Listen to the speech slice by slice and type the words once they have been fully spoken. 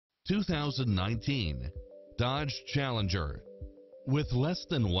2019 Dodge Challenger. With less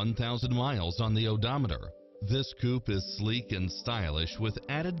than 1,000 miles on the odometer, this coupe is sleek and stylish with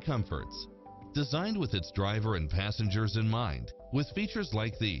added comforts. Designed with its driver and passengers in mind, with features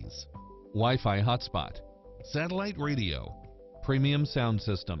like these: Wi-Fi hotspot, satellite radio, premium sound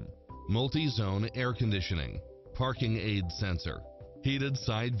system, multi-zone air conditioning, parking aid sensor, heated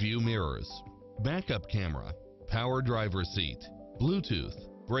side view mirrors, backup camera, power driver seat, Bluetooth,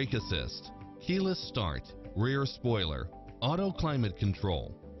 brake assist, keyless start, rear spoiler, auto climate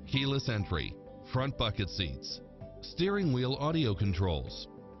control, keyless entry, front bucket seats, steering wheel audio controls,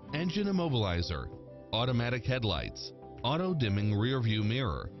 engine immobilizer, automatic headlights, auto dimming rear view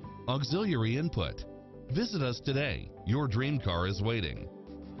mirror, auxiliary input. Visit us today. Your dream car is waiting.